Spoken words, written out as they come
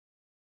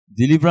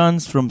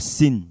Deliverance from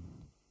sin.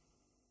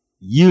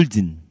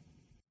 Yielding.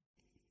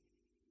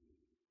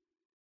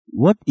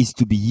 What is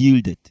to be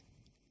yielded?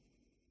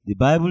 The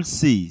Bible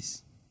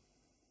says,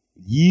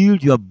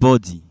 yield your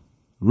body,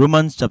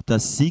 Romans chapter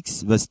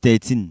 6 verse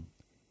 13,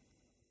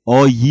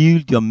 or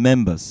yield your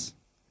members.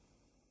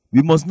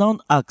 We must now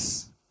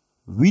ask,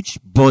 which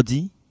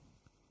body?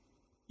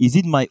 Is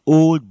it my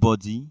old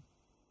body,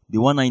 the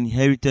one I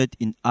inherited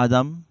in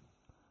Adam,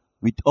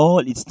 with all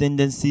its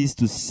tendencies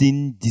to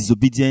sin,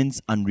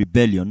 disobedience, and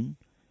rebellion?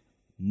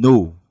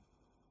 No.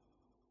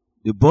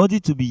 The body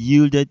to be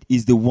yielded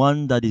is the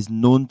one that is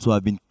known to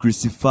have been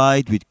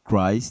crucified with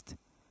Christ,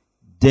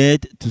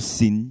 dead to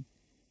sin,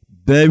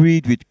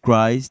 buried with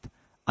Christ,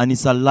 and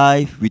is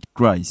alive with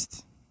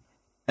Christ.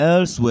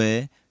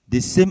 Elsewhere, the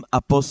same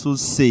apostle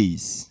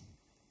says,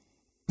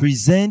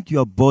 present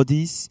your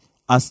bodies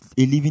as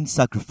a living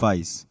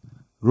sacrifice.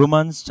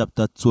 Romans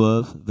chapter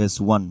 12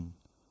 verse 1.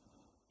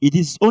 It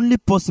is only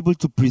possible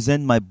to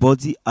present my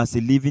body as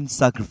a living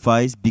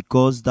sacrifice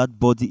because that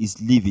body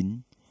is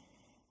living,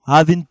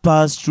 having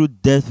passed through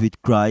death with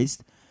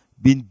Christ,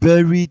 been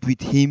buried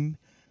with Him,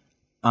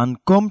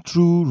 and come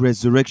through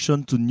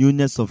resurrection to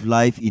newness of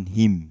life in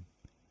Him.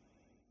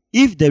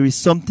 If there is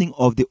something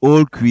of the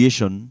old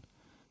creation,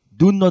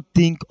 do not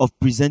think of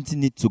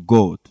presenting it to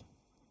God.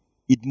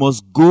 It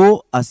must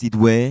go, as it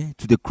were,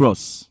 to the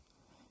cross.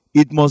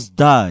 It must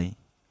die.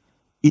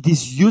 It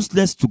is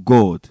useless to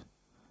God.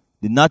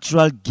 The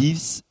natural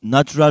gifts,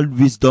 natural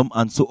wisdom,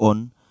 and so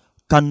on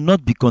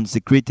cannot be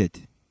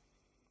consecrated.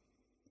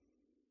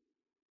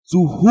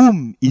 To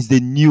whom is the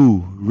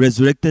new,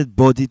 resurrected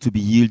body to be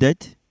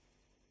yielded?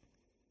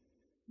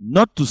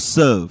 Not to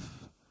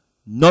serve,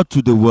 not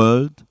to the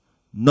world,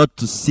 not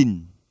to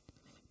sin.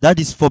 That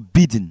is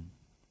forbidden.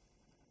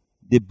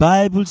 The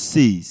Bible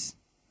says,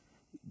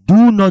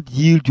 do not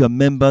yield your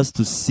members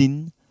to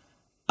sin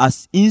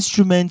as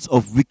instruments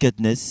of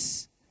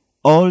wickedness.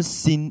 All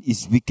sin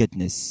is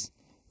wickedness.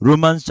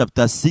 Romans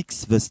chapter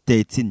 6 verse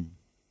 13.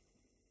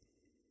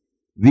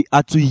 We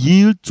are to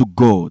yield to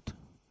God.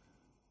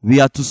 We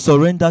are to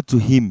surrender to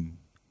Him.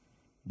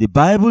 The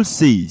Bible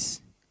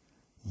says,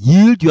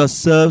 yield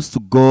yourselves to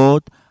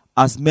God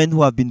as men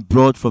who have been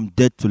brought from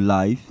death to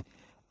life,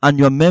 and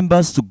your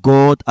members to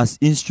God as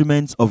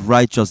instruments of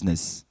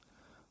righteousness.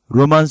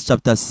 Romans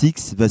chapter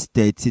 6 verse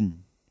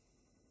 13.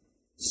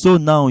 So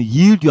now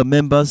yield your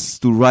members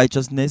to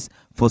righteousness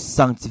for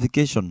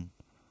sanctification,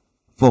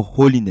 for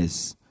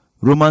holiness.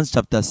 Romans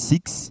chapter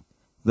 6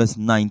 verse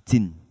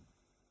 19.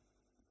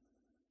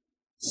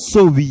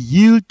 So we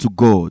yield to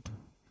God.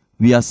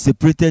 We are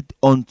separated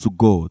unto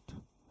God.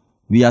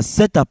 We are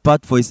set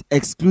apart for His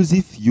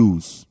exclusive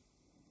use.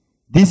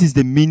 This is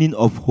the meaning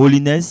of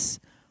holiness,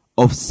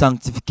 of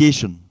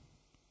sanctification.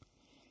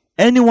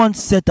 Anyone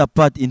set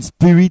apart in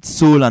spirit,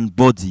 soul, and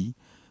body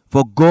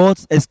for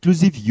God's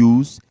exclusive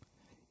use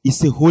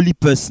is a holy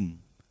person.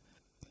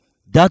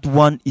 That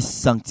one is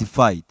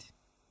sanctified.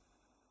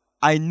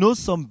 I know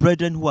some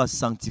brethren who are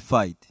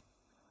sanctified.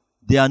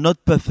 They are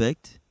not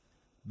perfect,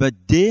 but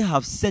they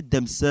have set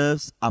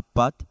themselves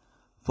apart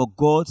for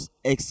God's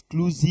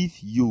exclusive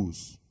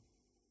use.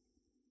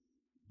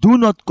 Do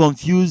not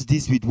confuse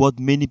this with what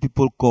many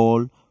people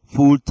call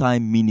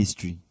full-time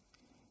ministry.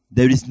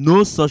 There is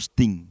no such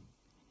thing.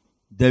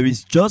 There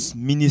is just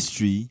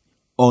ministry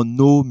or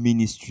no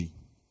ministry.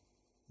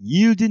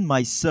 Yielding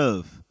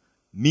myself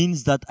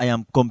means that I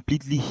am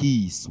completely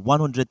His,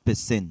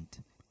 100%.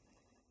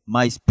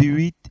 My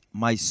spirit,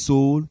 my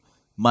soul,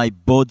 my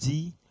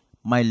body,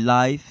 my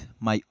life,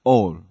 my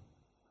all.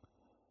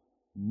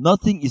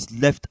 Nothing is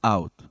left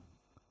out.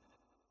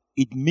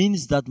 It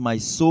means that my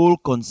sole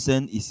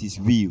concern is His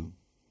will.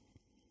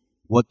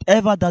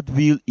 Whatever that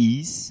will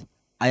is,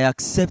 I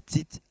accept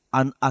it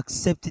and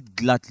accept it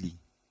gladly.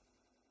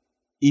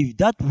 If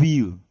that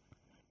will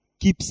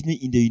keeps me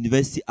in the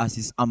university as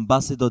His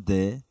ambassador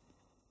there,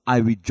 I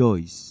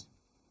rejoice.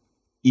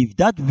 If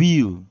that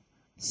will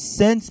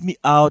sends me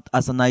out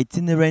as an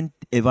itinerant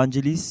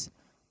evangelist,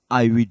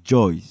 I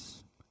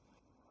rejoice.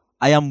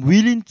 I am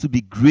willing to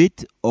be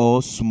great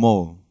or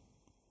small.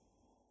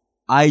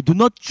 I do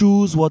not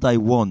choose what I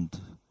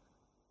want.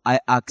 I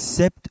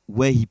accept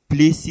where He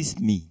places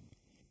me.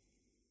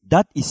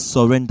 That is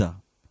surrender.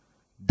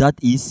 That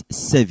is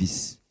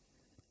service.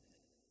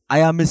 I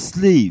am a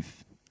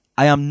slave.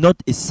 I am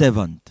not a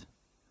servant.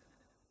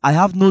 I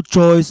have no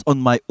choice on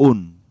my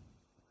own.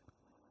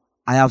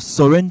 I have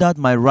surrendered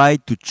my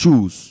right to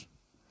choose.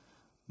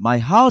 My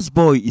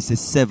houseboy is a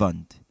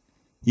servant.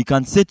 He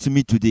can say to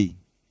me today,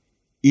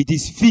 it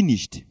is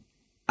finished.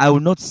 I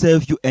will not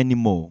serve you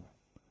anymore.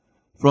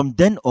 From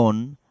then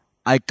on,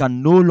 I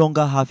can no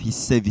longer have his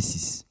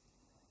services.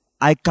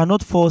 I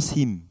cannot force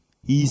him.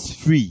 He is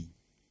free.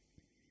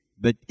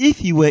 But if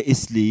he were a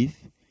slave,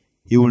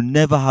 he will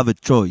never have a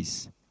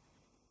choice.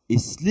 A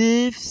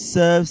slave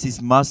serves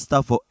his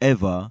master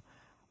forever,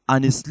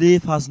 and a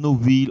slave has no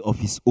will of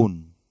his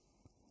own.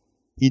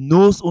 He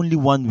knows only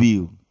one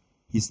will,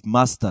 his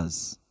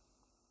master's.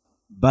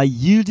 By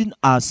yielding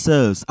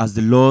ourselves as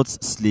the Lord's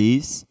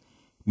slaves,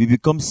 we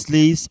become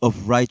slaves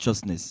of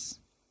righteousness.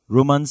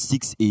 Romans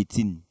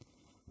 6:18.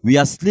 We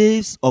are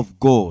slaves of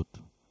God.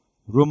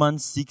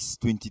 Romans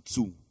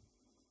 6:22.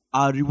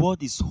 Our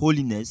reward is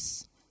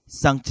holiness,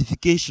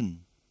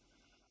 sanctification.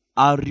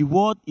 Our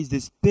reward is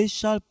the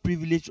special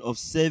privilege of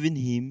serving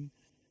Him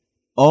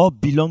or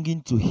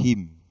belonging to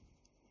Him.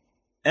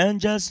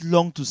 Angels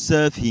long to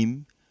serve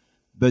Him,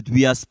 but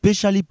we are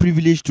specially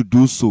privileged to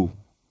do so.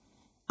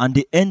 And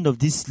the end of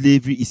this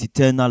slavery is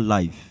eternal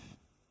life.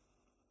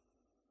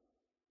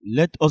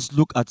 Let us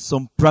look at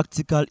some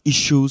practical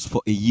issues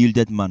for a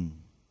yielded man.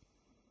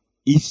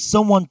 If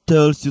someone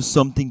tells you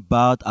something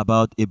bad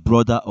about a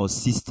brother or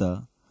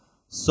sister,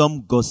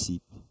 some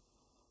gossip,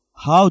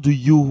 how do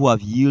you who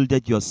have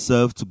yielded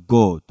yourself to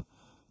God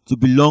to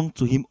belong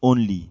to Him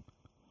only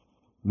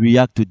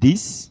react to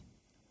this?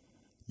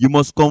 You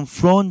must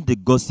confront the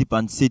gossip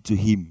and say to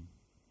him,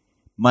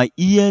 "My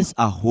ears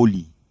are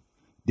holy.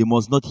 They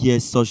must not hear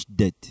such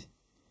dirt."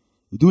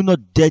 Do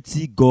not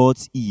dirty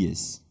God's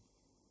ears.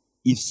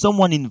 If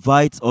someone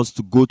invites us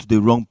to go to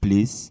the wrong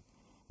place,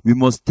 we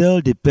must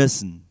tell the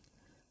person,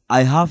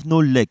 "I have no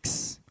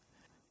legs."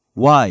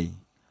 Why?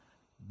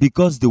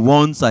 Because the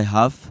ones I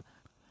have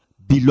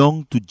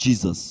belong to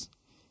Jesus.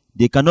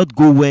 They cannot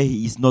go where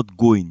He is not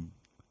going.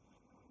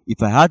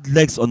 If I had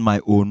legs on my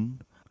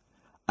own,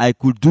 I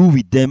could do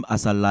with them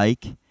as I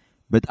like,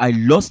 but I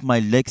lost my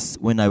legs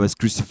when I was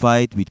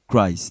crucified with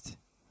Christ.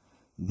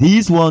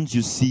 These ones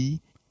you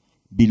see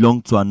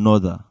belong to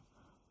another,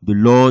 the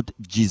Lord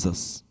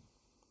Jesus.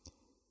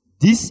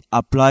 This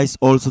applies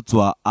also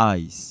to our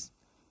eyes.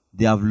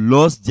 They have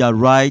lost their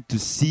right to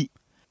see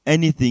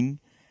anything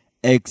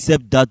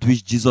except that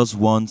which Jesus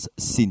once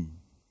seen.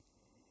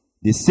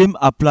 The same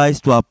applies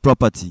to our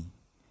property.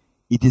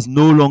 It is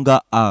no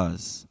longer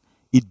ours.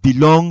 It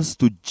belongs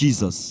to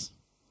Jesus.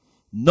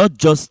 Not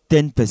just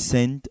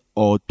 10%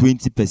 or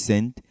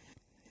 20%,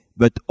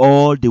 but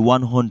all the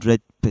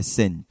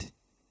 100%.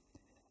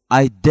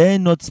 I dare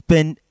not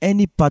spend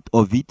any part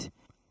of it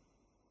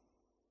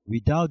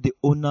without the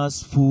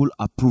owner's full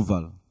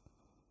approval.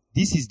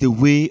 This is the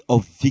way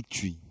of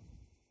victory.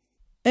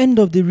 End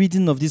of the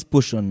reading of this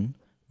portion.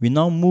 We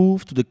now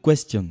move to the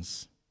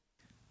questions.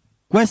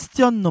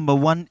 Question number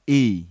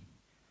 1A.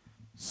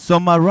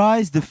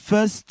 Summarize the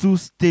first two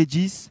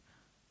stages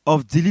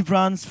of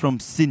deliverance from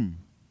sin.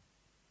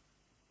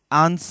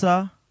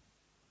 Answer.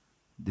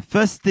 The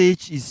first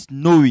stage is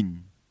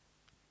knowing.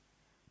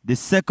 The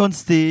second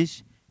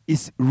stage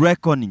is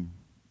reckoning.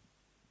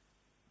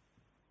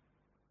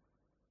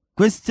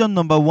 Question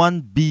number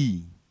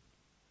 1B.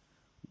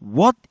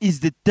 What is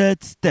the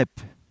third step?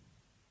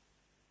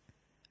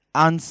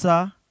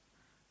 Answer.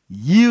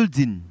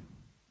 Yielding.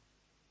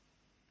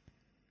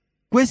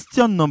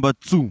 Question number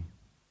 2.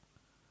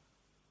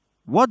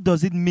 What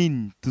does it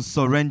mean to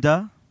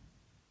surrender?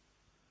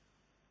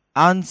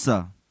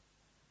 Answer.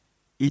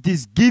 It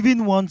is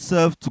giving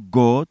oneself to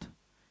God,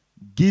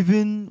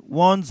 giving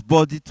one's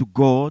body to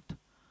God,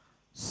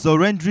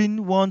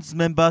 surrendering one's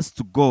members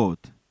to God.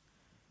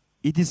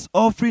 It is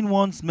offering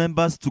one's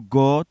members to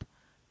God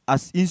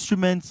as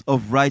instruments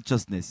of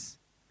righteousness.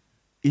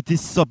 It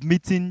is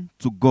submitting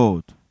to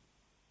God.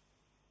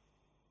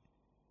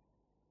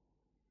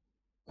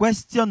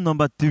 Question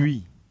number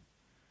 3.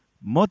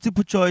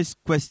 Multiple choice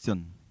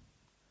question.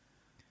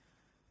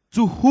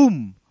 To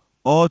whom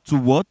or to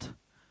what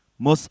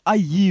must I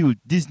yield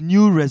this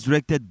new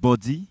resurrected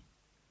body?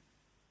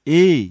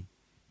 A.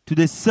 To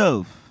the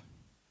self.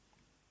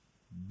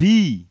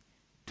 B.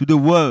 To the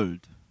world.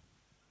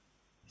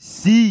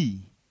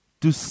 C.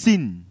 To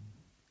sin.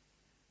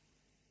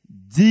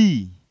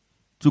 D.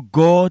 To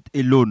God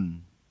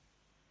alone.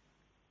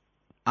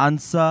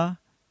 Answer.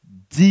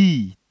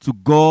 D. To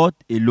God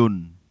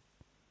alone.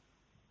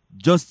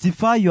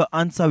 Justify your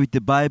answer with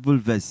a Bible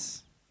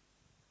verse.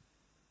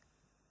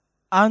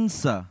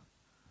 Answer.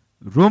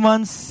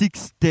 Romans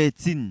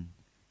 6:13.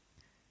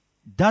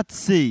 That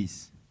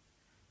says,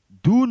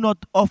 "Do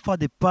not offer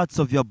the parts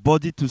of your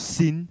body to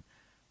sin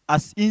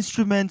as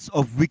instruments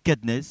of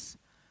wickedness,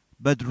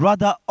 but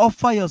rather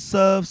offer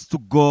yourselves to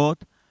God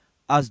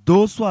as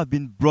those who have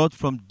been brought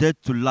from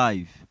death to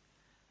life,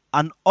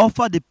 and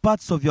offer the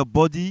parts of your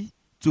body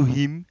to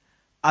Him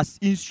as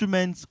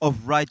instruments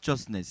of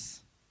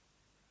righteousness."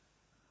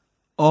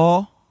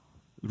 Or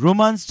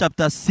Romans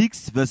chapter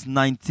 6 verse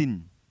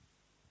 19.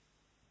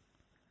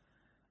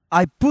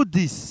 I put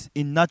this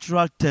in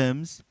natural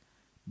terms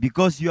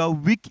because you are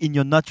weak in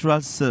your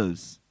natural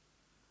selves.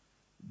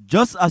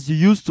 Just as you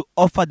used to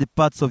offer the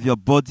parts of your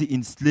body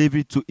in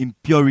slavery to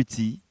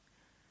impurity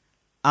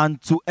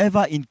and to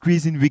ever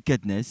increasing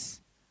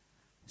wickedness,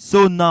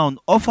 so now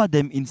offer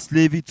them in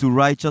slavery to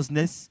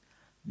righteousness,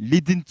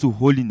 leading to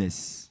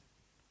holiness.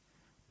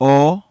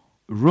 Or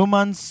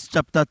Romans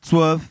chapter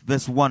 12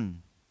 verse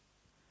 1.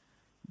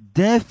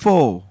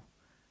 Therefore,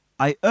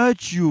 I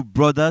urge you,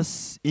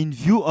 brothers, in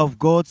view of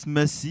God's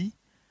mercy,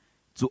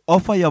 to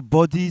offer your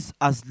bodies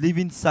as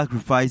living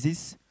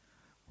sacrifices,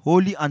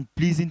 holy and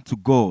pleasing to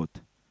God.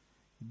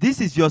 This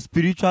is your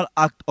spiritual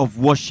act of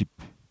worship.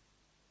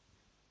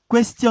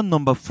 Question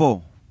number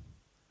 4.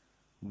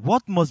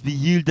 What must be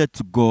yielded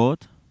to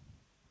God?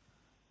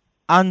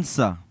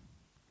 Answer.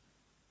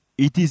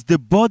 It is the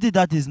body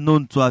that is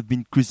known to have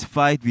been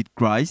crucified with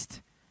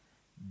Christ,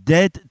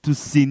 dead to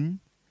sin,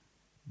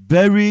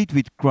 buried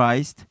with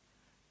Christ,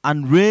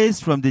 and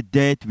raised from the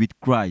dead with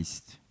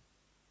Christ.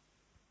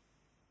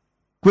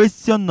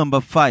 Question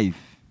number 5.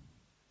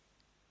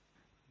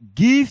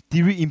 Give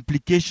 3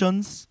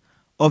 implications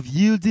of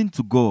yielding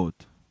to God.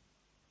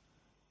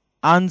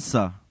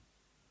 Answer.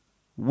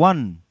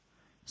 1.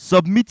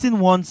 Submitting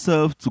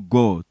oneself to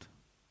God.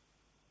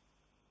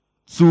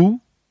 2.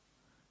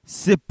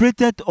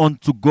 Separated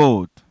unto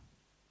God.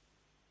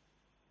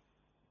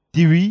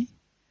 3.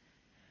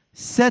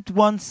 Set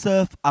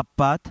oneself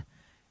apart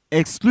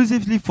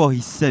exclusively for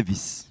His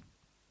service.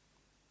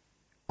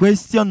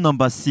 Question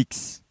number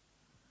 6.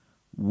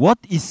 What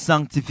is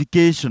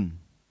sanctification?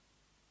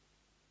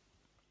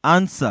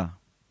 Answer.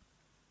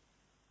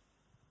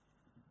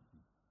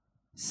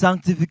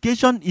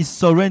 Sanctification is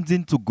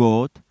surrendering to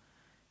God,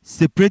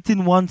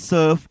 separating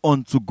oneself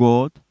unto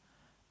God,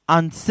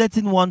 and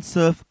setting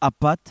oneself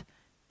apart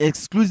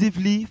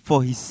exclusively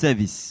for His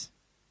service.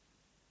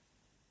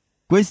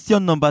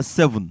 Question number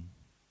 7.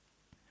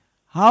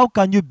 How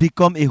can you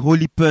become a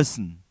holy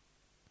person?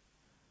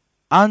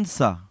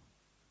 Answer.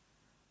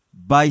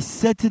 By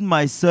setting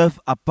myself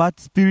apart,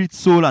 spirit,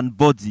 soul, and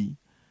body,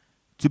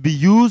 to be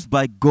used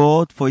by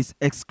God for His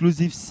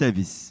exclusive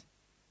service.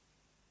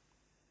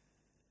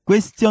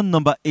 Question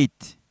number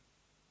 8.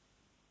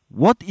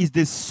 What is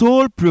the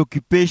sole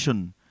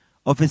preoccupation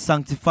of a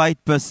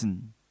sanctified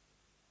person?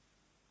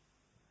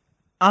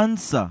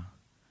 Answer.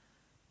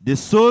 The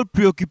sole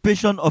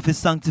preoccupation of a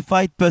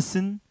sanctified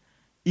person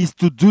is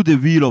to do the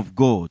will of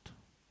God.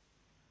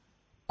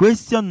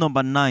 Question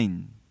number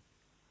 9.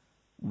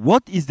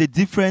 What is the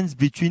difference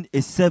between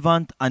a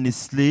servant and a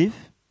slave?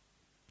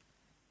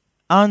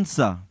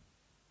 Answer.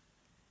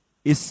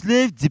 A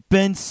slave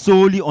depends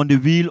solely on the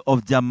will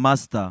of their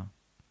master.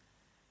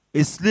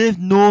 A slave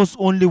knows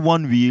only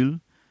one will,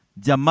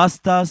 their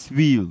master's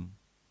will.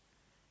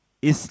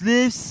 A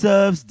slave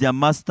serves their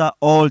master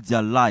all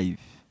their life.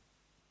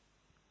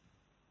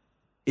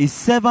 A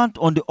servant,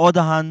 on the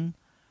other hand,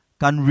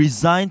 can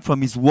resign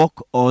from his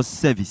work or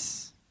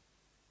service.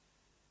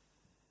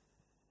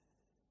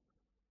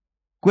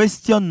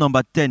 Question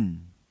number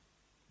 10.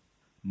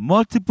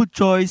 Multiple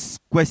choice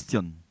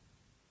question.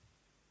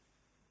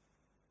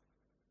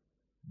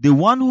 The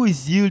one who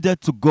is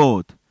yielded to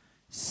God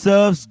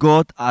serves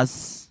God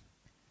as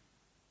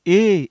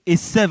A. A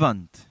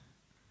servant,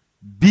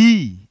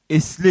 B. A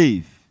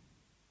slave.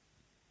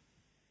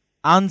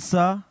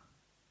 Answer.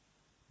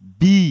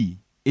 B.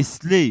 A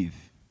slave.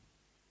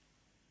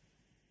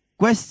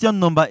 Question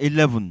number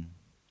 11.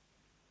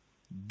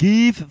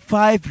 Give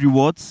 5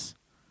 rewards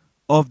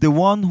of the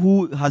one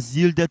who has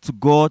yielded to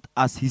God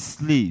as his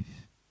slave.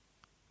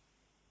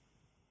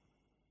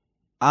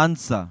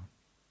 Answer.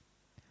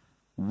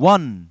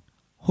 1.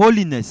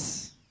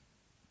 Holiness.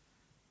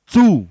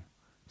 2.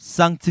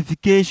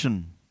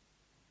 Sanctification.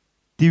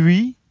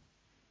 3.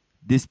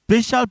 The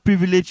special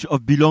privilege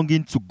of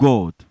belonging to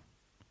God.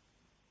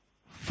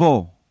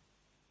 4.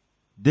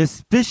 The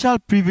special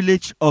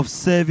privilege of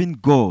serving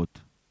God.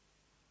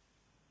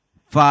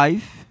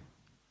 5.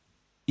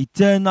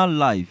 Eternal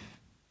life.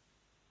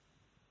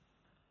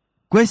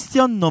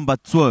 Question number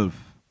 12.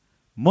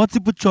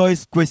 Multiple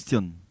choice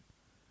question.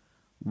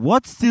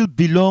 What still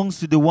belongs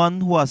to the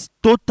one who has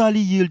totally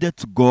yielded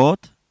to God?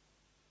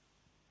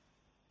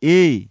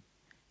 A.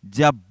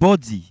 Their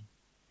body,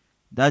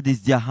 that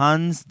is their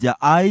hands, their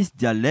eyes,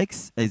 their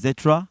legs,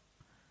 etc.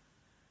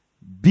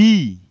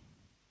 B.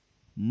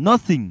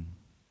 Nothing.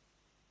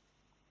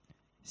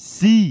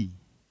 C.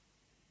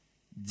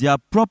 Their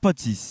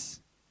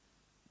properties,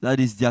 that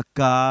is their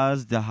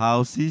cars, their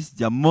houses,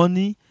 their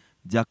money,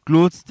 their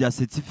clothes, their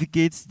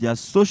certificates, their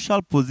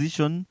social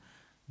position,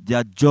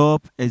 their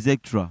job,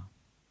 etc.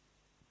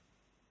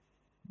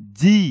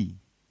 D.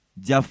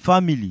 Their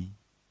family,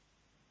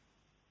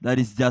 that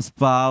is their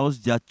spouse,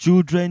 their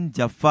children,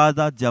 their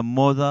father, their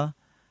mother,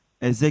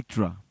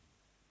 etc.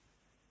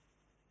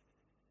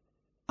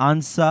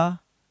 Answer.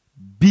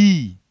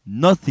 B.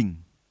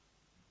 Nothing.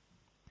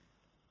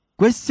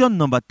 Question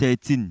number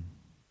 13.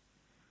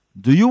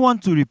 Do you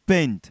want to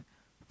repent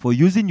for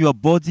using your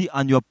body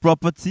and your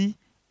property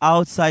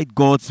outside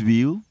God's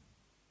will?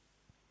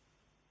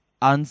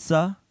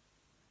 Answer.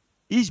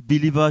 Each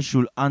believer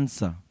should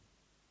answer.